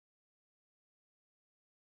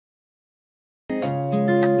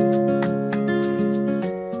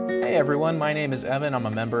everyone, my name is Evan. I'm a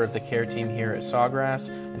member of the care team here at Sawgrass,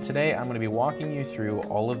 and today I'm going to be walking you through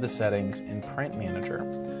all of the settings in Print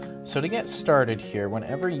Manager. So to get started here,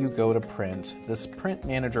 whenever you go to print, this Print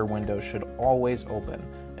Manager window should always open.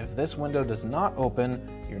 If this window does not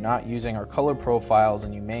open, you're not using our color profiles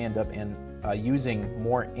and you may end up using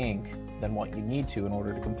more ink than what you need to in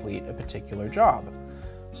order to complete a particular job.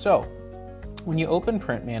 So when you open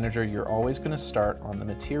Print Manager, you're always going to start on the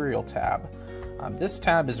Material tab. This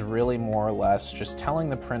tab is really more or less just telling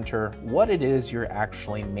the printer what it is you're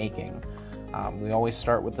actually making. We always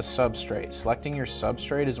start with the substrate. Selecting your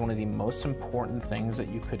substrate is one of the most important things that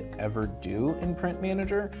you could ever do in Print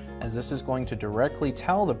Manager, as this is going to directly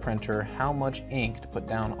tell the printer how much ink to put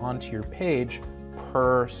down onto your page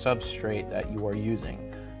per substrate that you are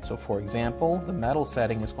using. So for example, the metal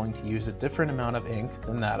setting is going to use a different amount of ink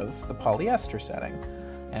than that of the polyester setting.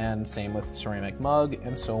 And same with ceramic mug,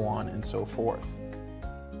 and so on and so forth.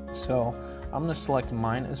 So I'm going to select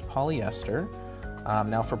mine as polyester.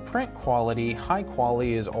 Now for print quality, high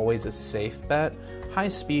quality is always a safe bet. High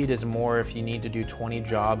speed is more if you need to do 20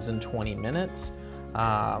 jobs in 20 minutes.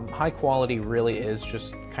 High quality really is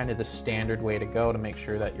just kind of the standard way to go to make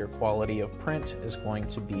sure that your quality of print is going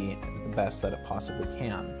to be the best that it possibly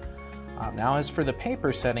can. Now as for the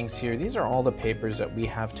paper settings here, these are all the papers that we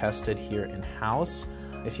have tested here in-house.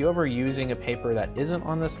 If you're ever using a paper that isn't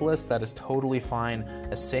on this list, that is totally fine.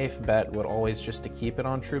 A safe bet would always just to keep it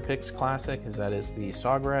on TruePix Classic, as that is the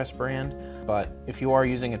Sawgrass brand. But if you are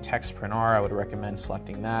using a text printer, I would recommend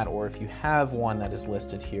selecting that, or if you have one that is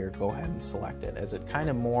listed here, go ahead and select it, as it kind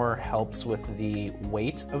of more helps with the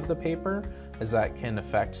weight of the paper, as that can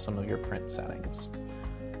affect some of your print settings.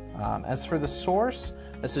 As for the source,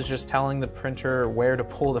 this is just telling the printer where to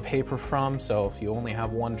pull the paper from, so if you only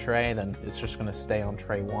have one tray, then it's just going to stay on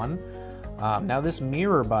tray 1. Now this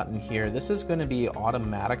mirror button here, this is going to be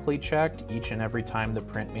automatically checked each and every time the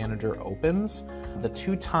Print Manager opens. The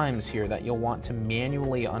 2 times here that you'll want to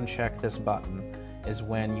manually uncheck this button is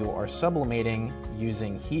when you are sublimating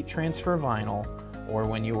using heat transfer vinyl or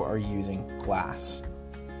when you are using glass.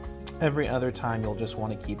 Every other time you'll just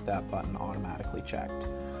want to keep that button automatically checked.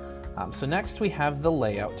 So next we have the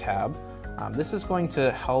Layout tab. This is going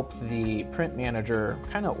to help the Print Manager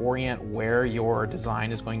kind of orient where your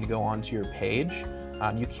design is going to go onto your page.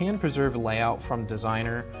 You can preserve layout from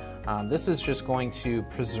Designer. This is just going to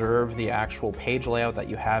preserve the actual page layout that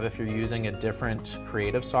you have if you're using a different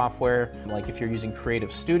creative software. Like if you're using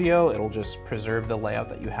Creative Studio, it'll just preserve the layout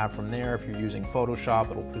that you have from there. If you're using Photoshop,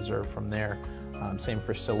 it'll preserve from there. Same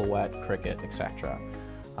for Silhouette, Cricut, etc.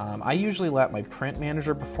 I usually let my Print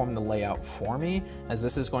Manager perform the layout for me, as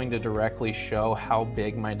this is going to directly show how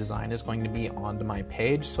big my design is going to be onto my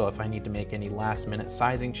page, so if I need to make any last minute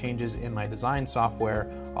sizing changes in my design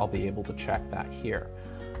software, I'll be able to check that here.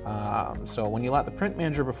 So when you let the Print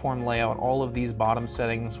Manager perform layout, all of these bottom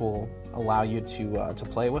settings will allow you to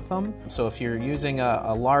play with them. So if you're using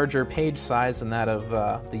a larger page size than that of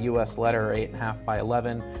the US letter, 8.5 by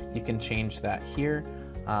 11, you can change that here.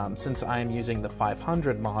 Since I'm using the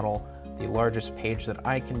 500 model, the largest page that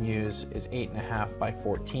I can use is 8.5 by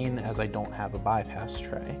 14, as I don't have a bypass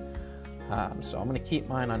tray. So I'm going to keep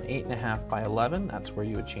mine on 8.5 by 11. That's where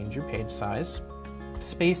you would change your page size.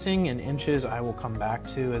 Spacing in inches I will come back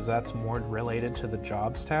to, as that's more related to the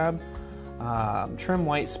Jobs tab. Trim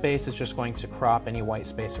white space is just going to crop any white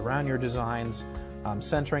space around your designs.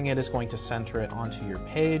 Centering it is going to center it onto your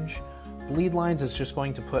page. Bleed lines is just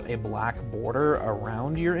going to put a black border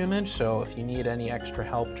around your image, so if you need any extra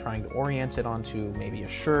help trying to orient it onto maybe a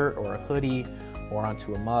shirt or a hoodie or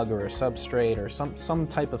onto a mug or a substrate or some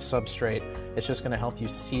type of substrate, it's just going to help you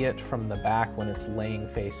see it from the back when it's laying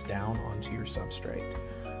face down onto your substrate.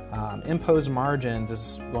 Impose margins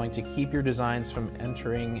is going to keep your designs from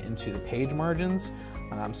entering into the page margins.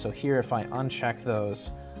 So here, if I uncheck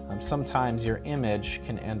those, sometimes your image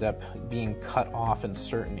can end up being cut off in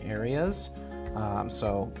certain areas.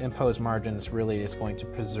 So impose margins really is going to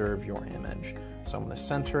preserve your image. So I'm going to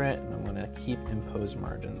center it and I'm going to keep impose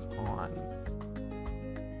margins on.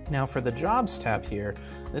 Now for the Jobs tab here,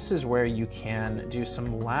 this is where you can do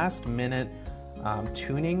some last minute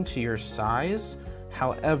tuning to your size.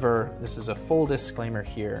 However, this is a full disclaimer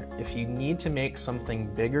here. If you need to make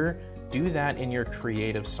something bigger, do that in your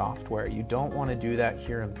creative software. You don't want to do that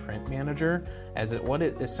here in Print Manager, as what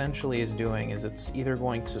it essentially is doing is it's either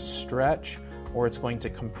going to stretch or it's going to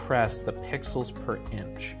compress the pixels per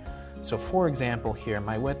inch. So for example here,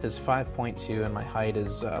 my width is 5.2 and my height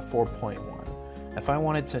is 4.1. If I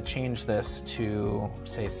wanted to change this to,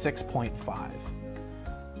 say, 6.5,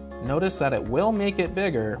 notice that it will make it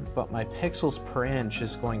bigger, but my pixels per inch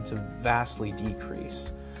is going to vastly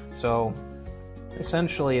decrease. So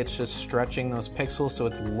essentially it's just stretching those pixels, so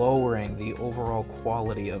it's lowering the overall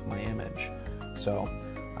quality of my image. So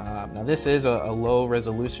now this is a low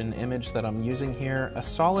resolution image that I'm using here. A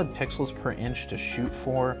solid pixels per inch to shoot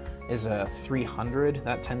for is a 300.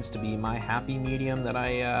 That tends to be my happy medium that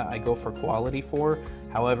I go for quality for.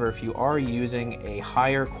 However, if you are using a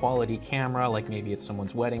higher quality camera, like maybe it's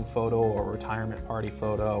someone's wedding photo or retirement party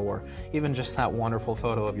photo, or even just that wonderful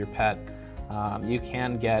photo of your pet, you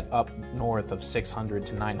can get up north of 600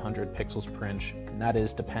 to 900 pixels per inch, and that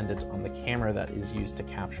is dependent on the camera that is used to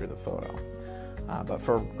capture the photo. But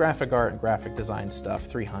for graphic art and graphic design stuff,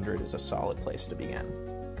 300 is a solid place to begin.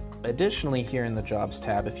 Additionally, here in the Jobs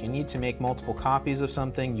tab, if you need to make multiple copies of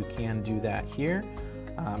something, you can do that here.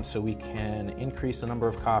 So we can increase the number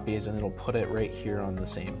of copies and it'll put it right here on the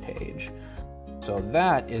same page. So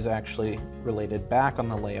that is actually related back on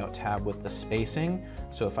the Layout tab with the spacing.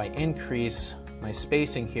 So if I increase my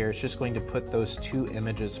spacing here, it's just going to put those two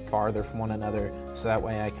images farther from one another, so that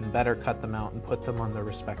way I can better cut them out and put them on their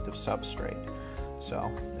respective substrate.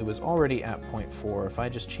 So it was already at 0.4. If I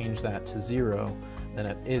just change that to 0, then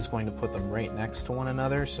it is going to put them right next to one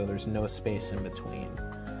another, so there's no space in between.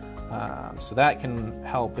 So that can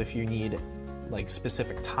help if you need like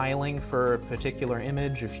specific tiling for a particular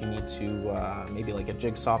image. If you need to maybe like a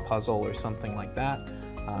jigsaw puzzle or something like that,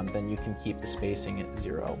 then you can keep the spacing at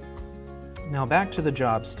 0. Now back to the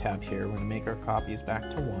Jobs tab here, we're going to make our copies back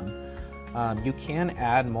to 1. You can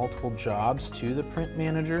add multiple jobs to the print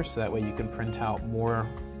manager, so that way you can print out more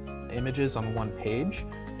images on one page,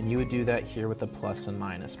 and you would do that here with the plus and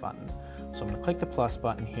minus button. So I'm going to click the plus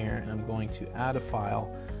button here, and I'm going to add a file,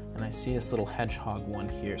 and I see this little hedgehog one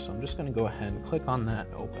here, so I'm just going to go ahead and click on that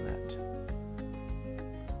and open it.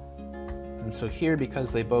 And so here,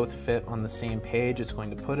 because they both fit on the same page, it's going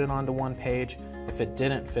to put it onto one page. If it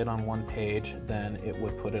didn't fit on one page, then it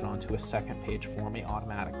would put it onto a second page for me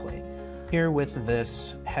automatically. Here with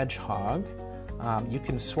this hedgehog, you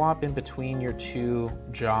can swap in between your two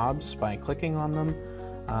jobs by clicking on them,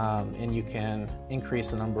 and you can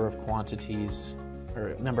increase the number of quantities,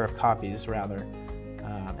 or number of copies rather,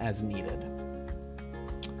 as needed.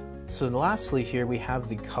 So lastly here we have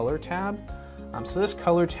the Color tab. So this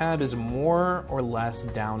Color tab is more or less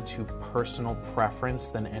down to personal preference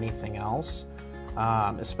than anything else,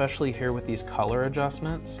 especially here with these color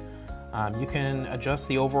adjustments. You can adjust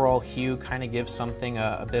the overall hue, kind of give something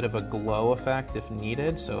a bit of a glow effect if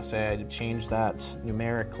needed. So say I change that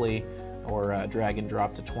numerically, or drag and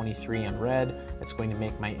drop to 23 in red, it's going to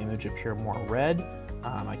make my image appear more red.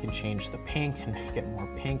 I can change the pink and make it more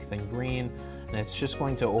pink than green, and it's just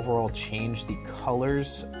going to overall change the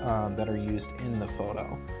colors that are used in the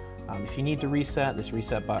photo. If you need to reset, this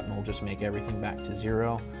reset button will just make everything back to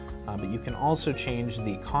 0. But you can also change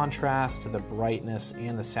the contrast, the brightness,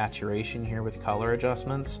 and the saturation here with color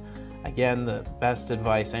adjustments. Again, the best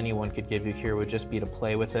advice anyone could give you here would just be to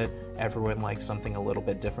play with it. Everyone likes something a little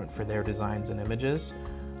bit different for their designs and images.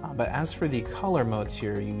 But as for the color modes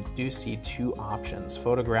here, you do see two options,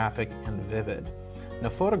 photographic and vivid. Now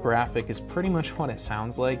photographic is pretty much what it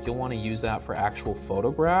sounds like. You'll want to use that for actual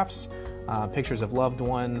photographs, pictures of loved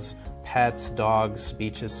ones, pets, dogs,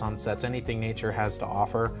 beaches, sunsets, anything nature has to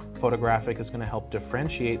offer. Photographic is going to help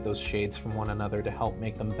differentiate those shades from one another to help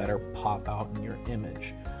make them better pop out in your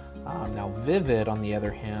image. Now vivid, on the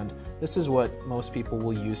other hand, this is what most people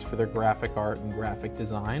will use for their graphic art and graphic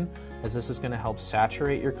design, as this is going to help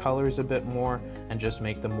saturate your colors a bit more and just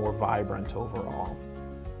make them more vibrant overall.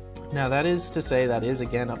 Now that is to say, that is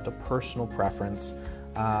again up to personal preference.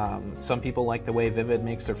 Some people like the way vivid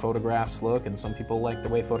makes their photographs look, and some people like the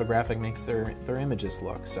way photographic makes their images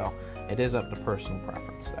look, so it is up to personal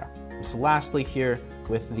preference there. So lastly here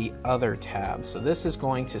with the Other tab, so this is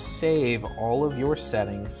going to save all of your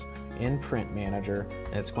settings in Print Manager,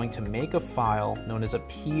 and it's going to make a file known as a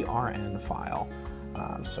PRN file.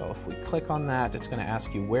 So if we click on that, it's going to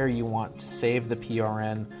ask you where you want to save the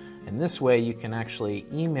PRN, and this way you can actually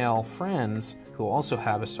email friends who also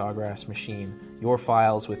have a Sawgrass machine your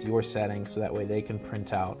files with your settings, so that way they can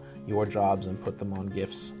print out your jobs and put them on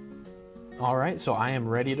GIFs. Alright, so I am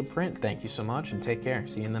ready to print. Thank you so much and take care.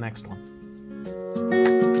 See you in the next one.